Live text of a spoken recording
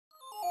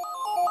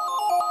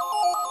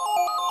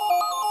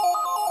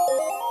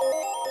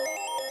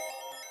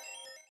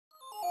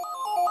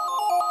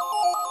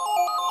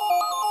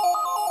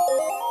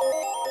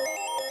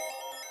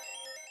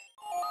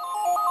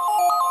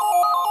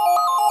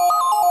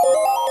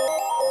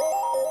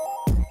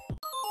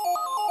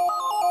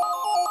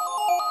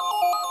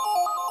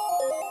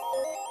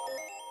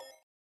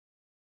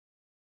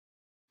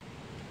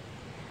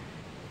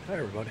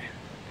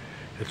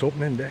It's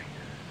opening day.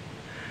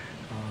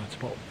 It's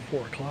about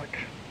 4 o'clock.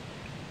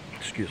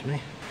 Excuse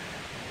me.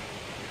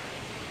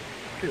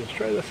 Okay, let's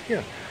try this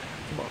again.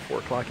 It's about 4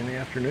 o'clock in the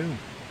afternoon.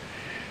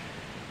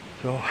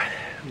 So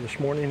this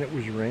morning it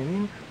was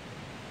raining,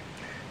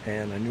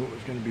 and I knew it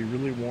was going to be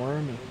really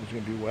warm and it was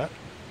going to be wet.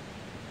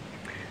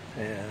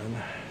 And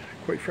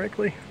quite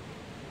frankly,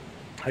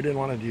 I didn't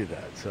want to do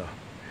that. So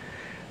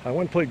I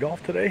went and played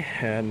golf today,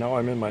 and now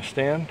I'm in my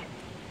stand.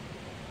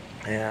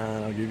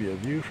 And I'll give you a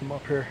view from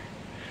up here.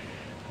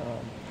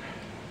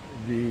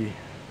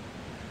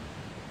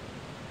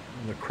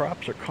 The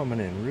crops are coming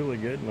in really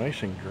good,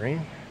 nice and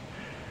green.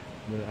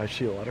 I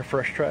see a lot of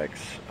fresh tracks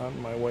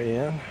on my way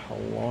in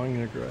along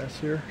the grass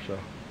here. So,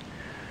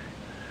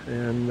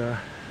 and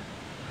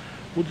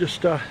we'll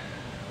just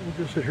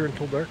sit here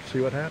until dark to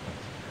see what happens.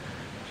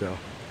 So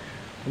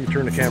let me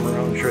turn the camera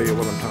around and show you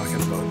what I'm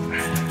talking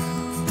about.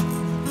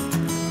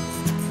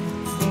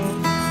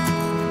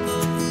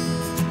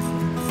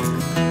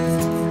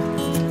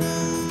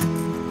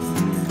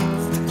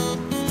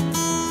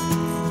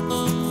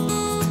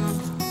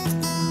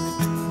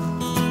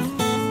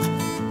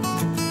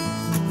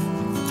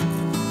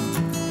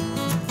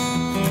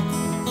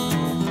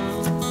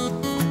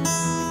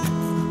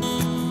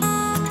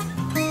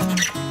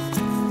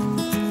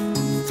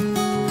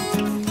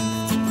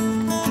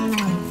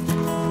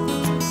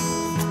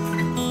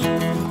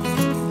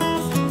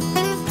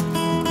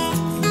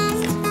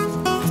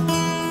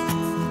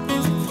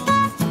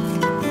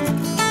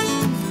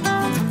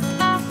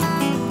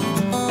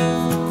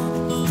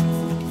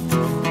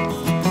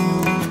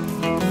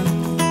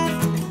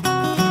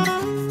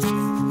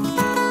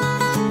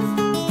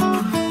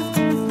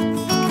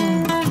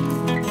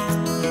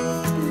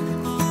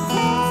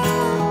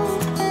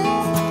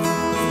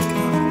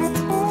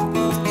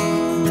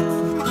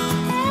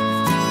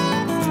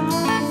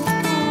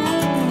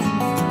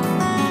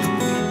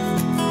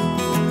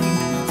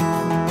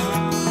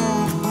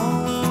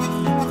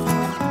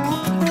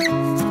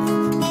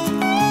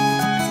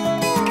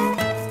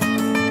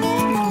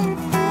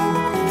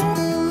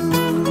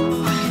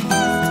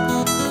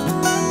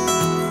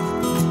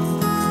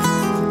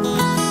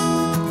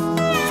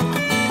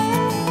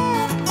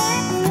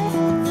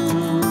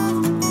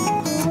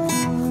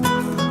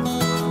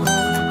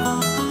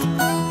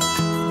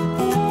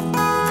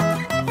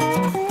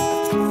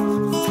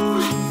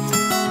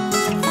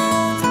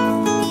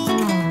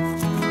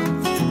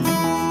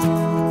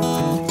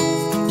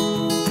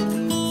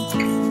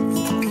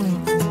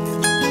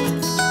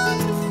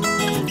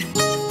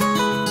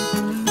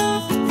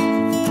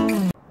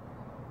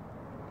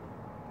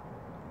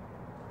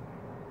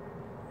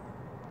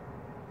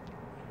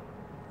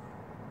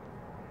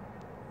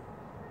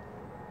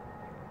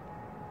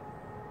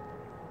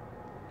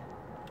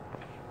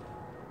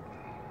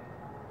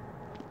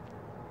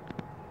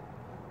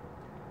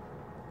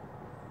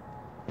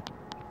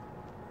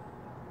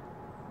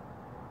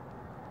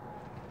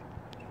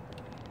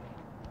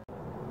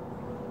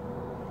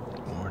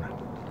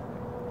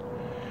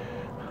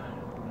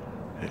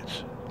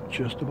 It's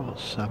just about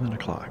 7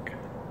 o'clock,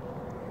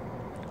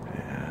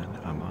 and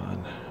I'm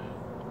on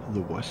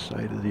the west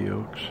side of the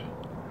Oaks,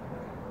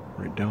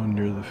 right down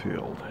near the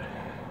field.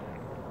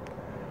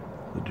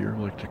 The deer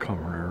like to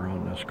come right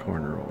around this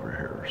corner over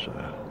here, so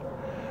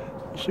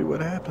we'll see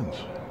what happens.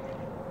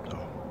 So,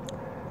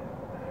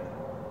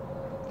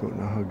 don't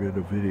know how good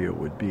a video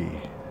would be,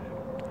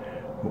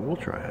 but we'll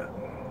try it.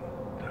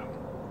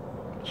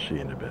 So, see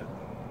you in a bit.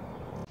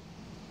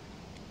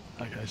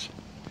 Hi guys.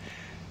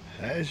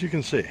 As you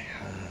can see,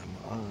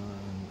 I'm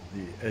on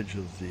the edge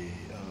of the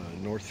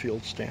north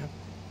field stand.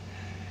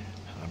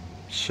 I'm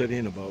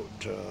sitting about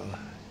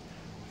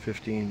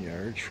 15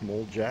 yards from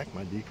old Jack,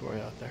 my decoy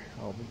out there.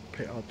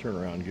 I'll turn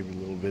around and give you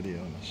a little video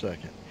in a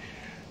second.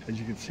 As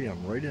you can see,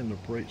 I'm right in the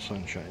bright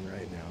sunshine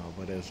right now,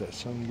 but as that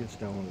sun gets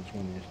down is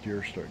when these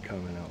deer start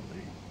coming out.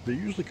 They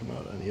usually come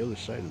out on the other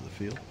side of the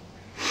field,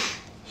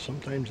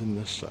 sometimes in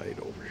this side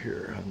over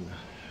here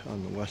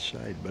on the west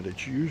side, but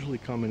it's usually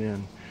coming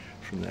in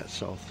from that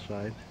south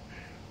side,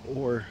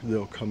 or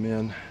they'll come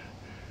in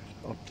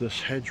up this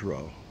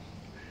hedgerow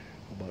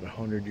about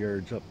 100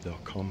 yards up. They'll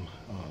come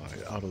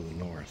out of the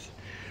north.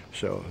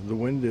 So the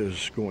wind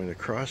is going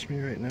across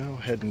me right now,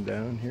 heading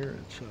down here.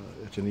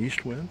 It's an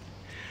east wind,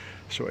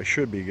 so I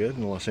should be good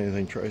unless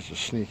anything tries to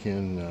sneak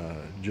in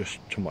just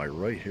to my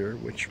right here,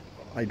 which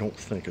I don't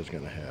think is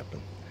going to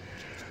happen.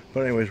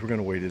 But anyways, we're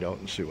going to wait it out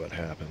and see what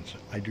happens.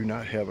 I do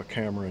not have a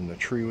camera in the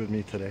tree with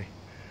me today,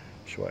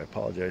 so I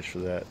apologize for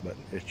that, but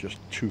it's just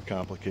too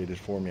complicated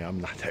for me. I'm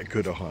not that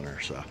good a hunter,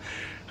 so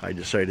I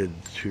decided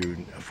to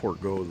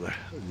forego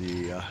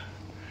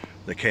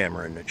the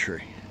camera in the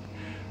tree.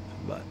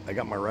 But I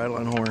got my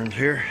rattling horns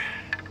here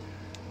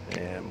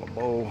and my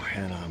bow,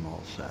 and I'm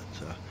all set.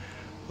 So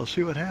let's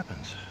see what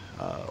happens.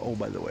 Oh,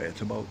 by the way, it's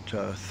about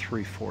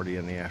 3:40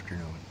 in the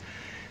afternoon.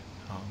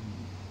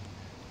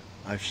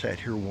 I've sat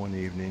here one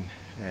evening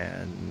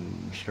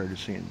and started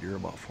seeing deer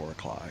about 4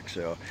 o'clock,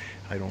 so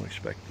I don't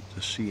expect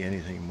to see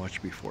anything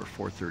much before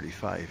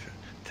 4:35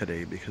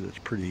 today, because it's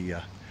pretty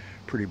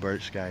pretty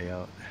bright sky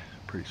out,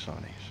 pretty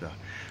sunny. So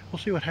we'll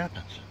see what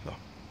happens. So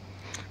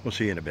we'll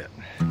see you in a bit.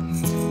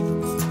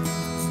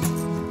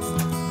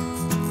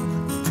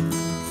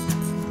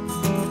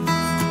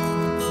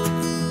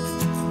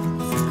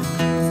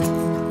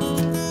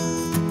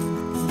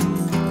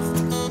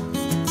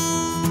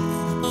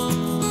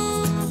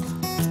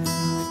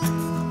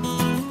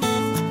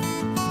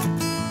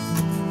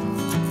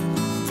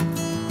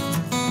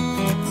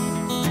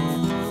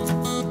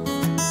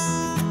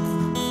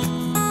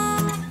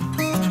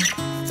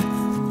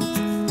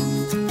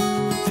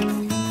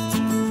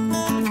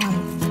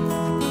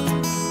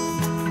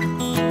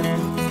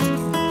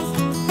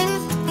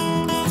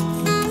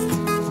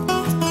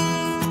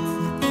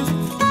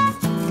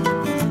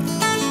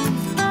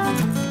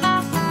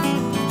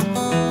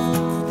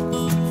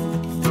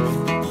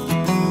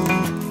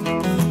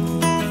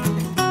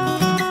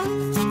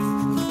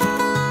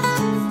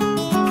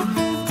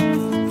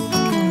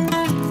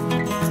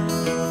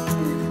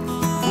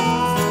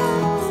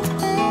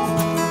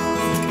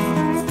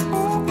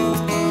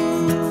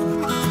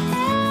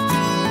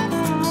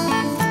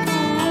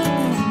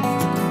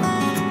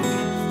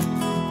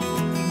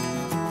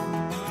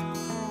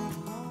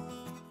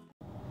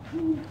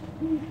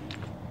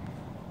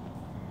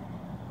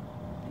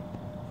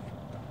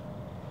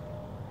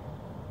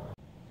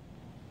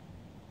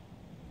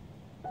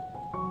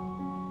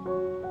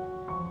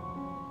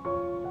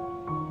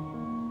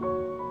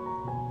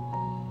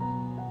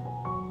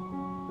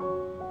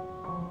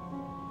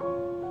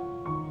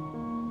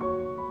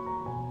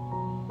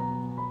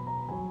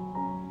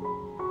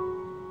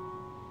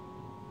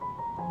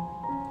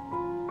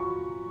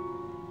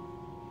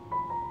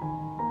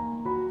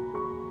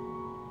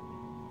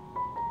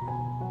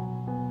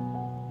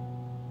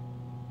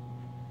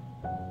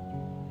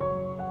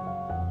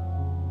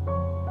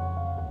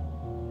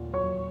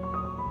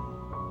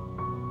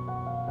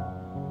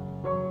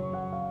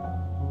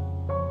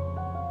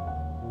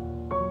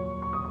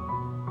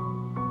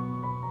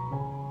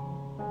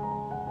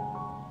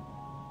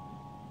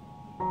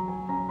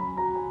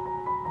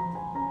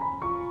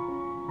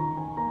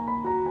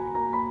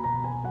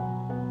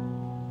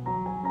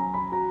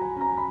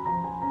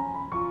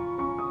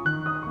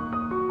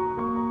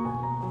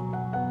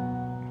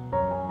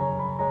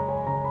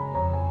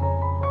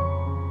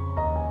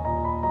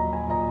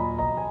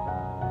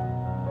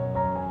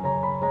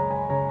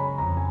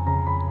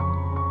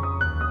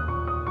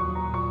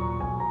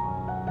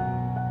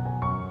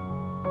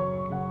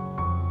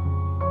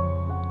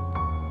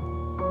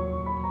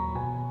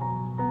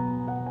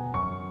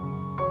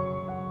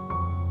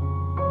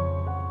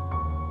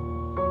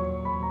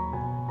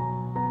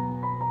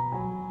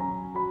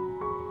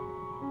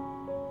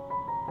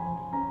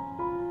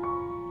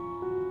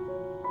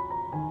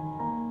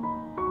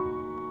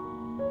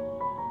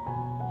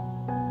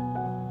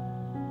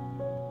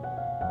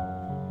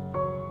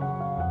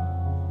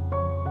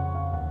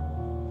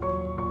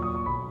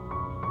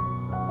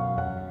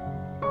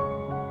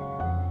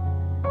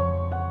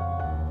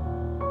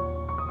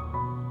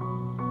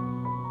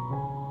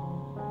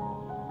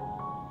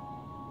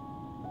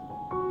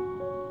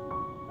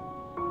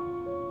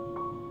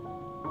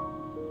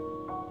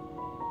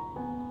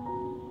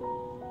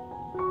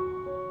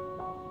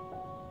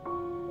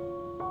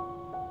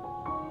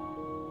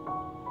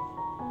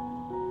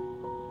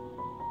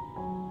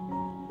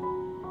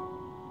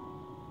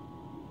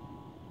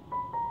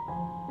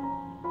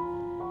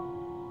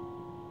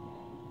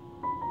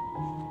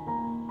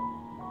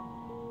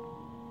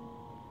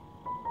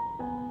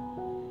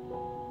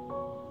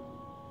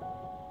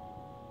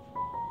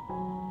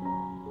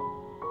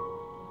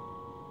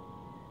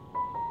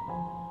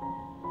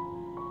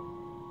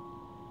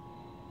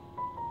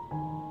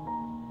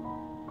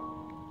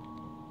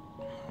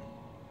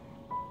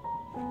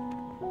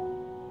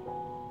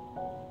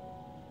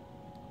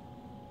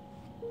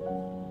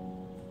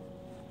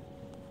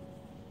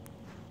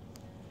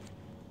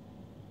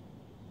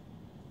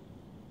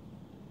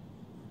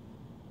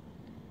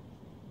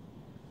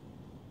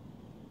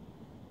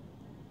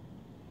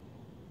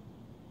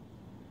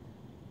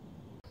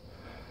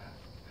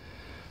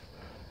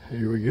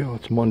 Here we go,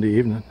 it's Monday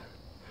evening.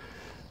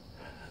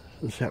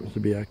 This happens to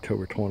be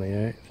October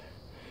 28th.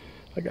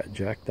 I got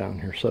Jack down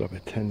here set up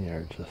at 10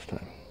 yards this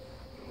time.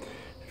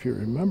 If you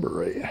remember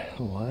right,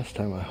 the last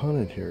time I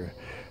hunted here,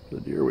 the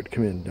deer would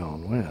come in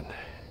downwind,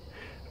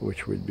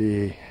 which would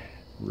be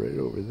right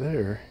over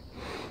there,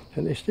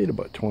 and they stayed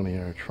about 20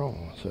 yards from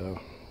them, so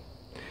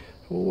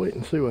we'll wait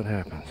and see what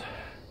happens.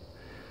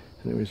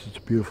 Anyways, it's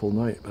a beautiful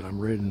night, but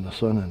I'm right in the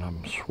sun and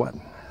I'm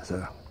sweating,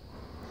 so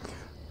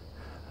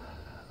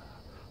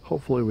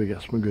hopefully we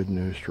got some good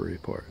news to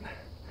report.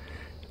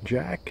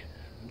 Jack,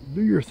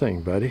 do your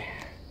thing, buddy.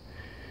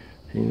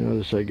 You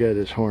notice I got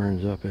his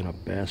horns up in a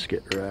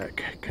basket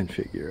rack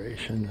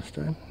configuration this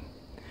time.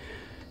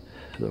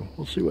 So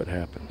we'll see what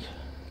happens.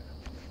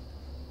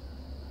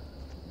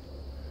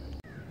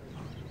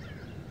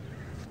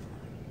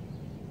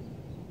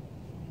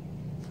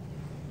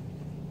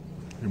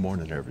 Good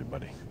morning,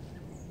 everybody.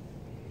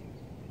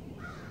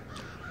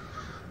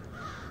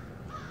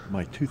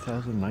 my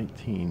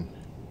 2019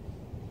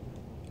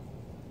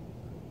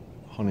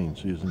 hunting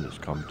season has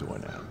come to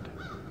an end.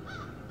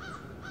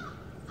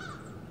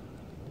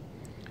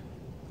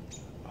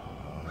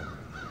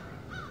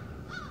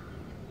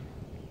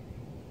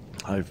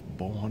 I've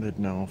bow hunted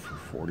now for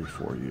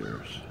 44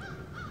 years.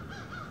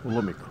 Well,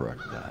 let me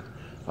correct that.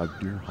 I've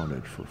deer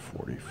hunted for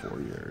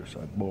 44 years.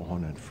 I've bow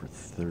hunted for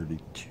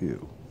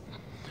 32.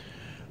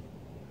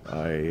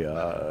 I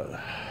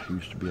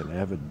used to be an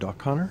avid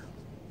duck hunter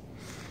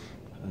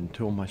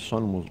until my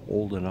son was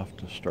old enough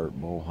to start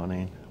bow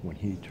hunting. When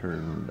he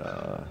turned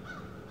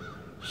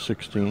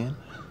 16,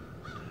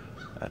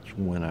 that's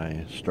when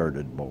I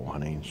started bow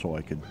hunting so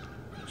I could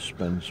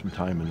spend some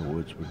time in the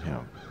woods with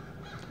him.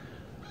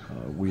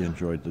 We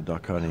enjoyed the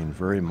duck hunting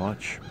very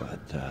much,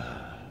 but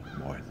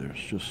boy, there's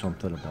just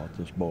something about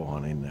this bow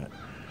hunting that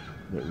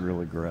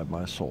really grabbed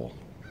my soul.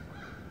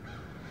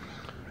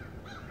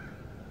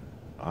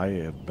 I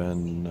have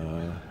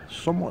been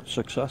somewhat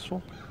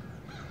successful.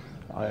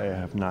 I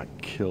have not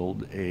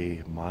killed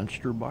a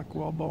monster buck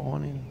while bow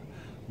hunting.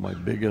 My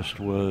biggest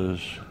was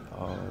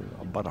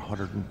about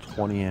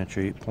 120-inch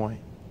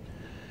 8-point.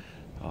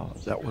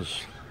 That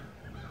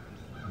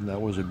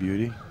was a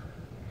beauty.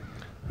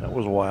 That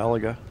was a while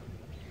ago.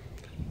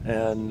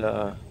 And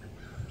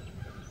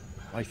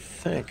I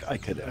think I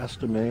could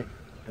estimate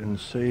and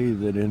say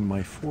that in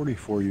my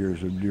 44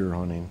 years of deer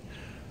hunting,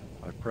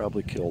 I've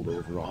probably killed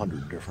over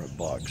 100 different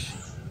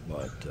bucks,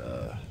 but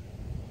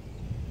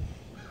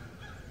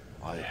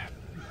I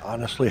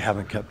honestly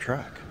haven't kept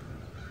track.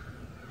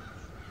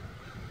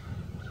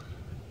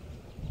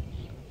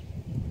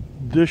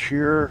 This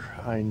year,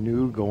 I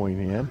knew going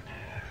in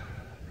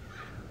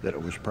that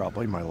it was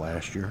probably my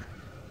last year.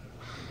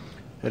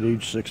 At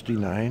age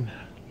 69,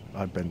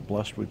 I've been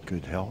blessed with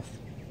good health.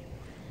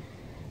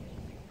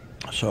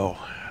 So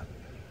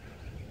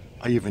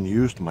I even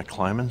used my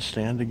climbing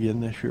stand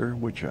again this year,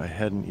 which I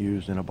hadn't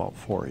used in about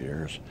 4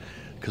 years,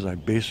 because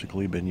I've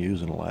basically been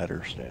using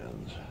ladder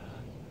stands.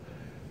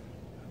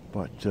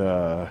 But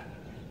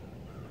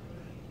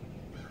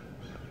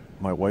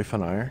my wife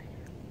and I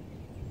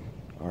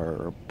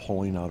are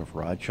pulling out of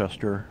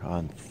Rochester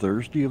on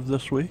Thursday of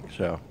this week,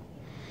 so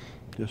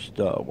just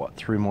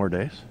 3 more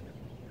days.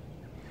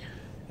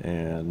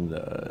 And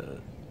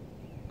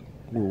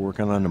we're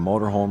working on the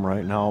motorhome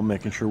right now,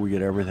 making sure we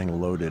get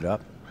everything loaded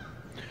up.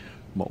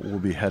 But we'll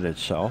be headed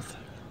south.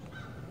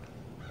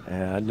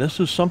 And this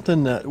is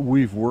something that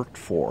we've worked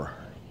for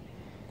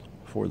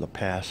the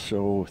past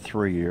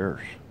 3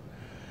 years.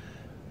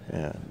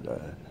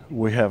 And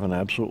we have an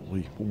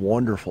absolutely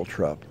wonderful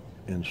trip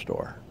in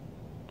store.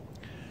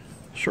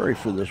 Sorry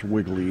for this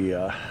wiggly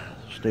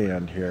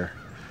stand here.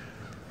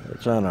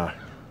 It's on a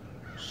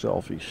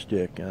selfie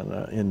stick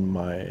in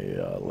my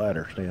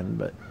ladder stand,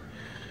 but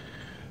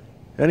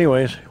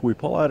anyways, we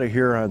pull out of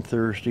here on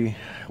Thursday.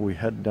 We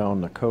head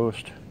down the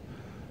coast.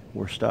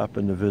 We're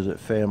stopping to visit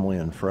family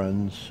and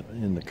friends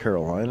in the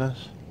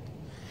Carolinas,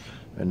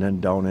 and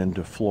then down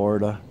into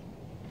Florida.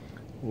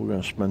 We're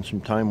going to spend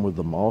some time with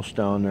the mouse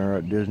down there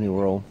at Disney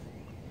World,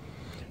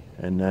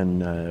 and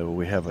then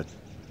we have a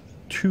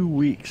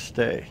 2-week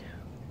stay.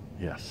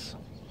 Yes,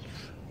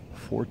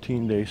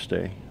 14-day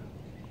stay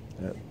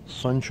at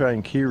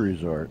Sunshine Key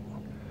Resort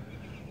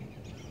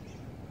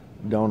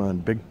down on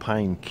Big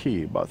Pine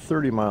Key, about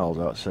 30 miles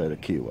outside of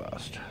Key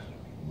West.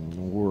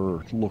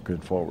 We're looking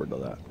forward to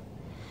that.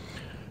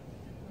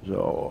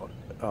 So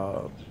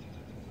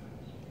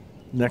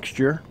next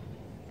year,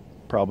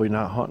 probably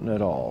not hunting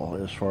at all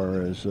as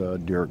far as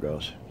deer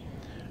goes.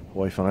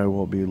 Wife and I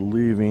will be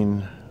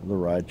leaving the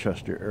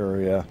Rochester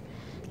area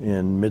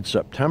in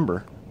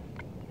mid-September,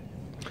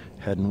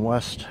 heading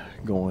west,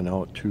 going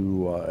out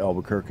to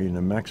Albuquerque,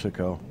 New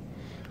Mexico,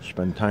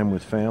 spend time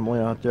with family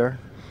out there,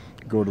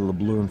 go to the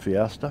Balloon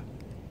Fiesta,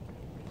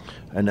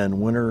 and then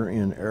winter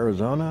in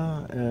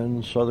Arizona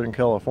and Southern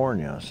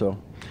California. So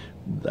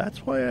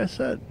that's why I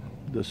said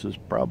this is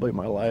probably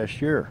my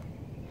last year.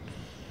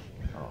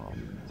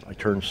 I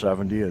turned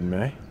 70 in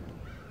May,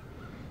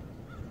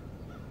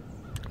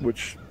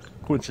 which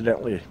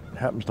coincidentally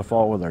happens to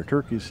fall with our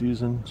turkey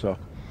season, so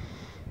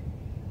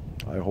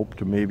I hope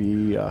to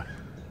maybe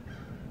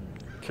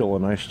kill a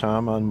nice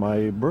tom on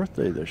my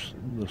birthday this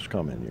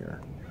coming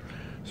year.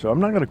 So I'm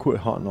not going to quit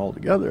hunting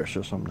altogether. It's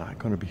just I'm not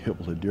going to be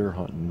able to deer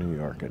hunt in New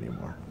York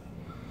anymore.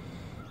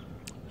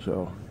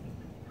 So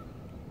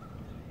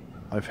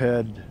I've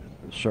had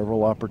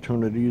several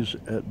opportunities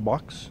at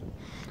bucks.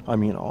 I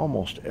mean,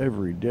 almost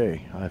every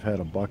day I've had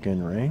a buck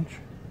in range,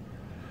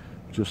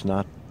 just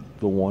not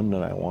the one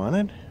that I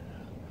wanted.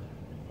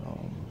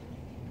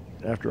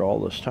 After all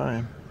this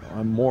time,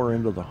 I'm more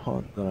into the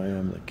hunt than I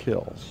am the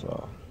kill,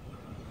 so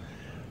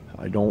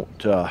I don't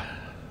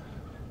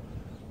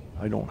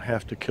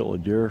have to kill a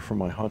deer for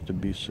my hunt to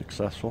be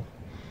successful.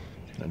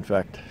 In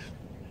fact,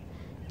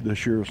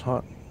 this year's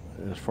hunt,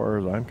 as far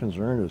as I'm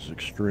concerned, is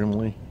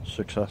extremely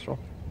successful.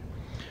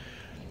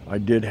 I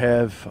did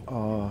have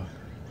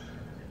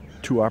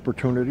 2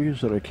 opportunities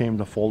that I came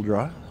to full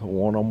draw.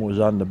 One of them was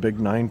on the big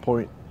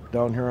 9-point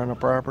down here on the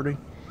property,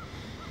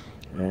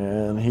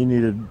 and he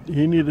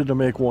needed to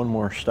make one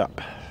more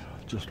step,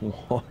 just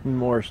one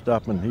more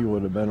step, and he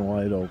would have been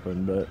wide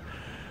open. But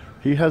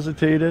he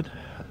hesitated,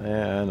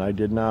 and I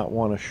did not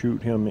want to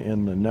shoot him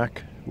in the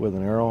neck with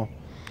an arrow,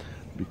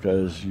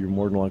 because you're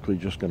more than likely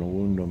just going to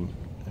wound him,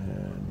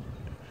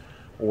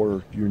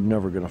 or you're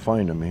never going to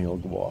find him. He'll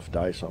go off,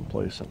 die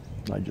someplace, and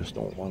I just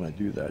don't want to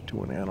do that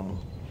to an animal.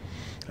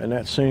 And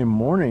that same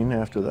morning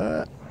after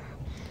that,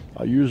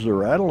 I used the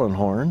rattling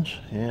horns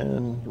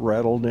and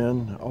rattled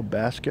in a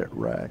basket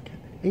rack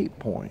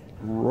 8-point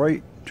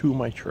right to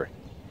my tree.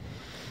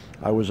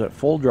 I was at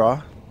full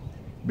draw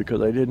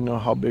because I didn't know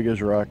how big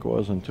his rack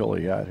was until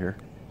he got here.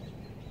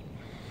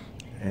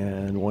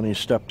 And when he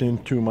stepped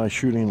into my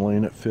shooting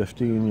lane at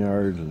 15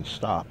 yards and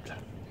stopped,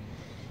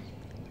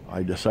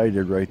 I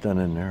decided right then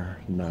and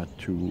there not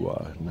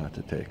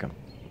to take him.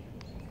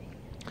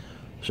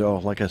 So,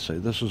 like I say,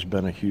 this has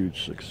been a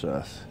huge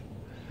success.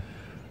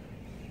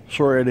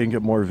 Sorry I didn't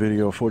get more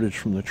video footage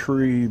from the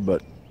tree,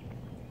 but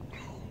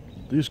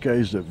these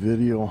guys that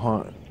video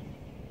hunt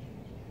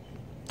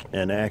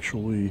and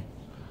actually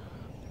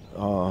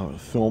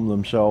film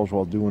themselves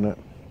while doing it,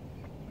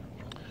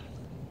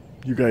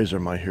 you guys are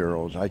my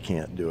heroes. I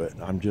can't do it.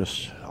 I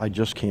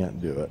just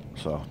can't do it.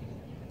 So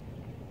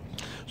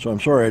I'm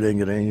sorry I didn't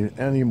get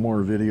any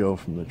more video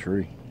from the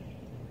tree.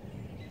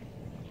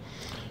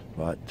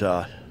 But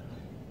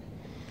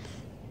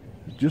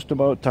just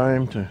about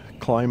time to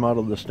climb out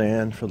of the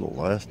stand for the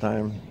last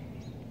time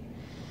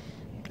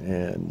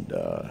and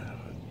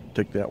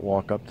take that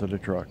walk up to the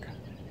truck.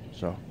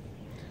 So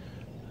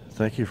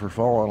thank you for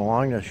following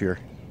along this year,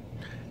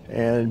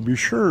 and be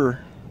sure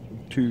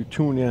to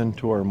tune in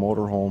to our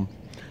motorhome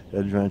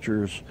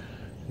adventures.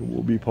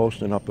 We'll be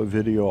posting up a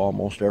video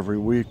almost every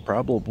week,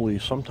 probably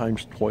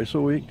sometimes twice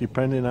a week,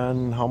 depending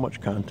on how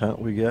much content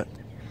we get.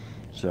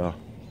 So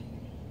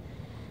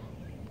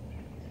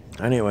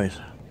anyways,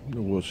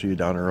 we'll see you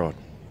down the road.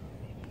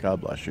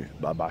 God bless you.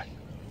 Bye-bye.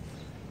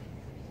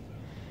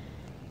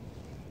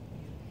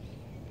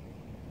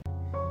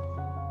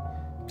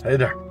 Hey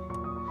there.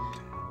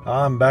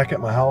 I'm back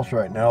at my house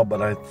right now,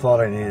 but I thought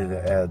I needed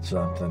to add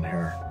something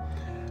here.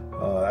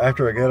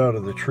 After I get out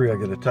of the tree, I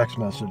get a text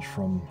message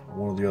from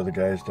one of the other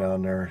guys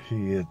down there.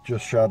 He had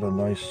just shot a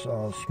nice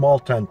small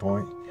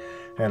 10-point,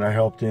 and I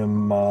helped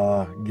him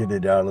get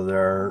it out of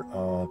there,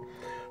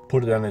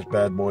 put it on his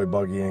bad boy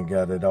buggy and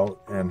got it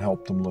out, and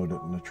helped him load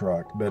it in the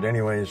truck. But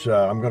anyways,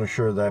 I'm going to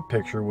share that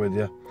picture with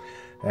you.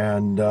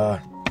 And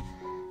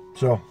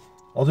so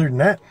other than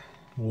that,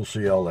 we'll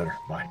see y'all later.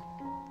 Bye.